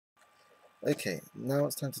Okay, now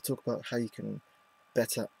it's time to talk about how you can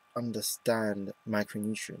better understand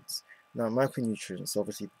micronutrients. Now, micronutrients,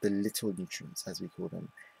 obviously the little nutrients as we call them,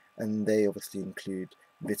 and they obviously include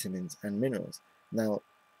vitamins and minerals. Now,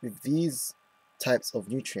 with these types of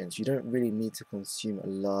nutrients, you don't really need to consume a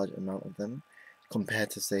large amount of them compared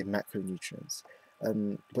to, say, macronutrients.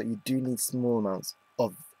 But you do need small amounts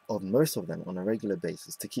of most of them on a regular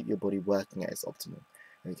basis to keep your body working at its optimum.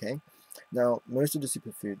 Okay? Now, most of the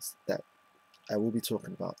superfoods that I will be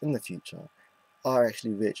talking about in the future are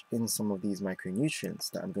actually rich in some of these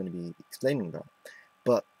micronutrients that I'm going to be explaining about,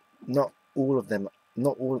 but not all of them,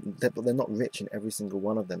 but they're not rich in every single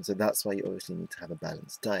one of them. So that's why you obviously need to have a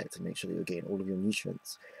balanced diet to make sure that you're getting all of your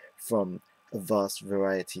nutrients from a vast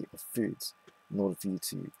variety of foods in order for you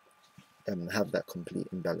to have that complete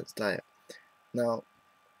and balanced diet. Now,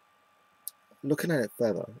 looking at it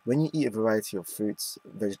further, when you eat a variety of fruits,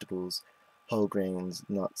 vegetables, whole grains,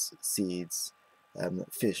 nuts, seeds,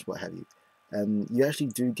 fish, what have you, you actually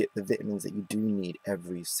do get the vitamins that you do need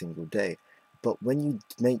every single day. But when you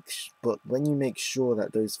make sure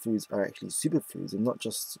that those foods are actually superfoods and not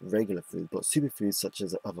just regular foods, but superfoods such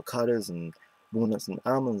as avocados and walnuts and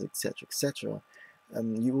almonds, etc.,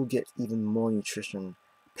 you will get even more nutrition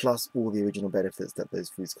plus all the original benefits that those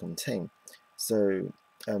foods contain. So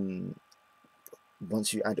um,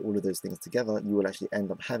 once you add all of those things together, you will actually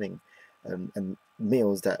end up having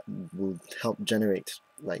meals that will help generate,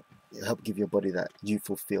 like, help give your body that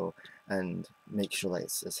youthful feel and make sure that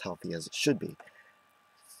it's as healthy as it should be.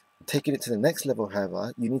 Taking it to the next level,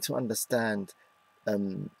 however, you need to understand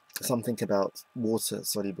something about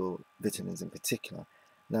water-soluble vitamins in particular.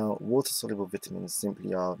 Now, water-soluble vitamins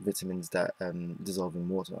simply are vitamins that dissolve in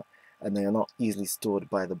water, and they are not easily stored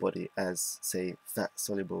by the body as, say,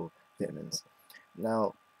 fat-soluble vitamins.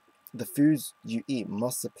 Now, the foods you eat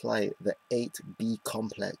must supply the 8B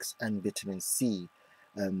complex and vitamin C,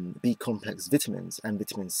 B complex vitamins and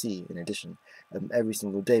vitamin C in addition, every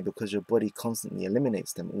single day because your body constantly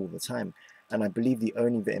eliminates them all the time. And I believe the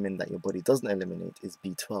only vitamin that your body doesn't eliminate is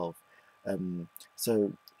B12.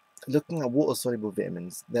 So looking at water-soluble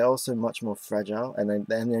vitamins, they're also much more fragile and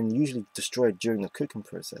then usually destroyed during the cooking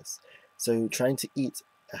process. So trying to eat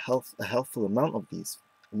a healthful amount of these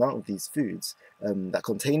foods that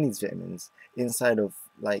contain these vitamins inside of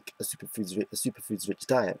like a superfoods rich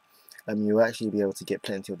diet, you'll actually be able to get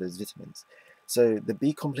plenty of those vitamins. So the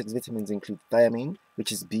B complex vitamins include thiamine,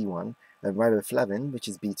 which is B1, and riboflavin, which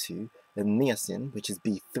is B2, and niacin, which is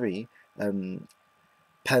B3,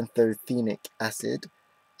 pantothenic acid,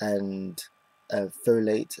 and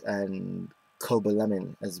folate and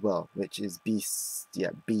cobalamin as well, which is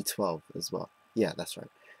B12 as well. Yeah, that's right.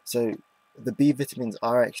 So the B vitamins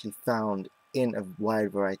are actually found in a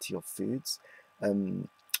wide variety of foods,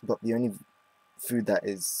 but the only food that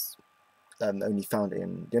is the only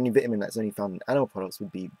vitamin that's only found in animal products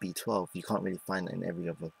would be B12. You can't really find that in every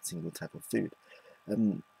other single type of food.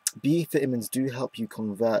 B vitamins do help you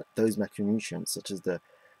convert those macronutrients, such as the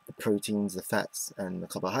proteins, the fats, and the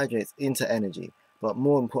carbohydrates, into energy. But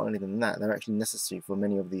more importantly than that, they're actually necessary for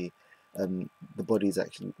many of the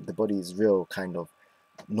body's real kind of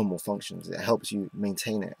normal functions. It helps you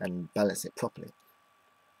maintain it and balance it properly.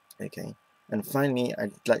 Okay. And finally,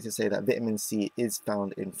 I'd like to say that vitamin C is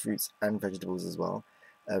found in fruits and vegetables as well.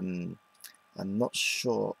 I'm not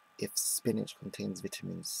sure if spinach contains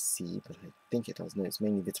vitamin C, but I think it does. No, it's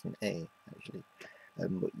mainly vitamin A, actually.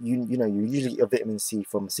 But you know, you usually get vitamin C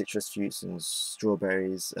from citrus fruits and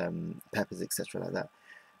strawberries, peppers, etc. like that.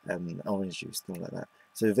 Orange juice, things like that.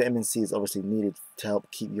 So vitamin C is obviously needed to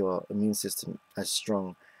help keep your immune system as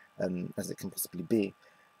strong as it can possibly be,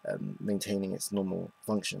 maintaining its normal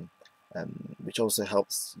function, which also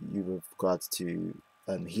helps you with regards to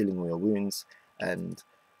healing all your wounds and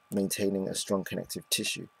maintaining a strong connective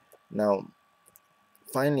tissue. Now,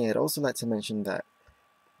 finally, I'd also like to mention that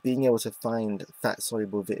being able to find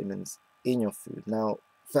fat-soluble vitamins in your food. Now,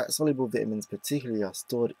 fat-soluble vitamins particularly are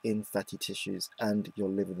stored in fatty tissues and your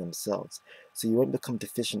liver themselves, so you won't become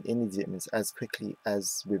deficient in these vitamins as quickly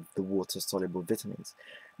as with the water-soluble vitamins.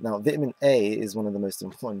 Now, vitamin A is one of the most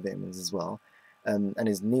important vitamins as well, and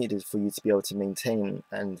is needed for you to be able to maintain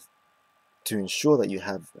and to ensure that you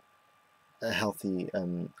have a healthy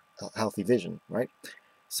vision, right?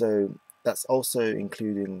 So that's also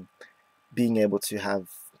including being able to have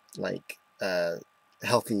like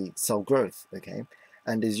healthy cell growth, okay,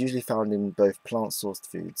 and is usually found in both plant-sourced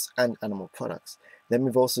foods and animal products. Then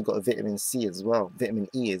we've also got a vitamin C as well, vitamin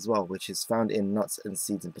E as well, which is found in nuts and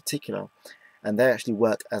seeds in particular, and they actually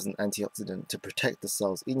work as an antioxidant to protect the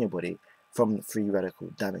cells in your body from free radical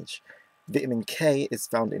damage. Vitamin K is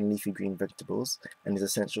found in leafy green vegetables and is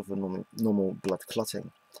essential for normal blood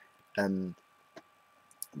clotting.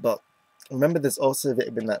 But remember, there's also a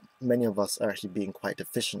vitamin that many of us are actually being quite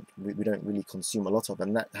deficient. We don't really consume a lot of,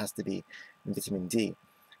 and that has to be vitamin D.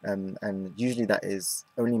 And usually that is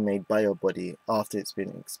only made by your body after it's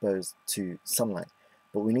been exposed to sunlight.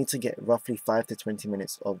 But we need to get roughly 5 to 20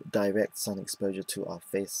 minutes of direct sun exposure to our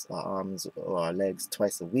face, our arms, or our legs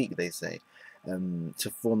twice a week, they say, to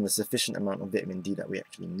form the sufficient amount of vitamin D that we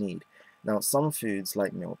actually need. Now, some foods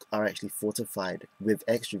like milk are actually fortified with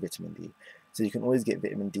extra vitamin D, so you can always get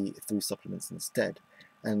vitamin D through supplements instead.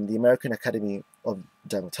 And the American Academy of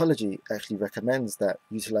Dermatology actually recommends that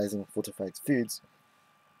utilizing fortified foods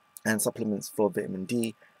and supplements for vitamin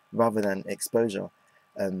D rather than exposure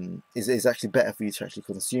is actually better for you to actually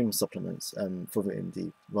consume supplements for vitamin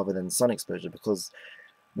D rather than sun exposure, because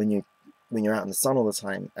when you're out in the sun all the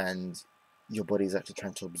time and your body is actually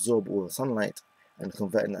trying to absorb all the sunlight and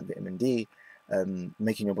converting that vitamin D,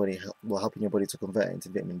 making your body helping your body to convert it into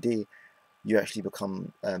vitamin D, you actually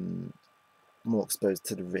become more exposed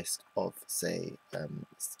to the risk of, say,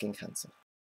 skin cancer.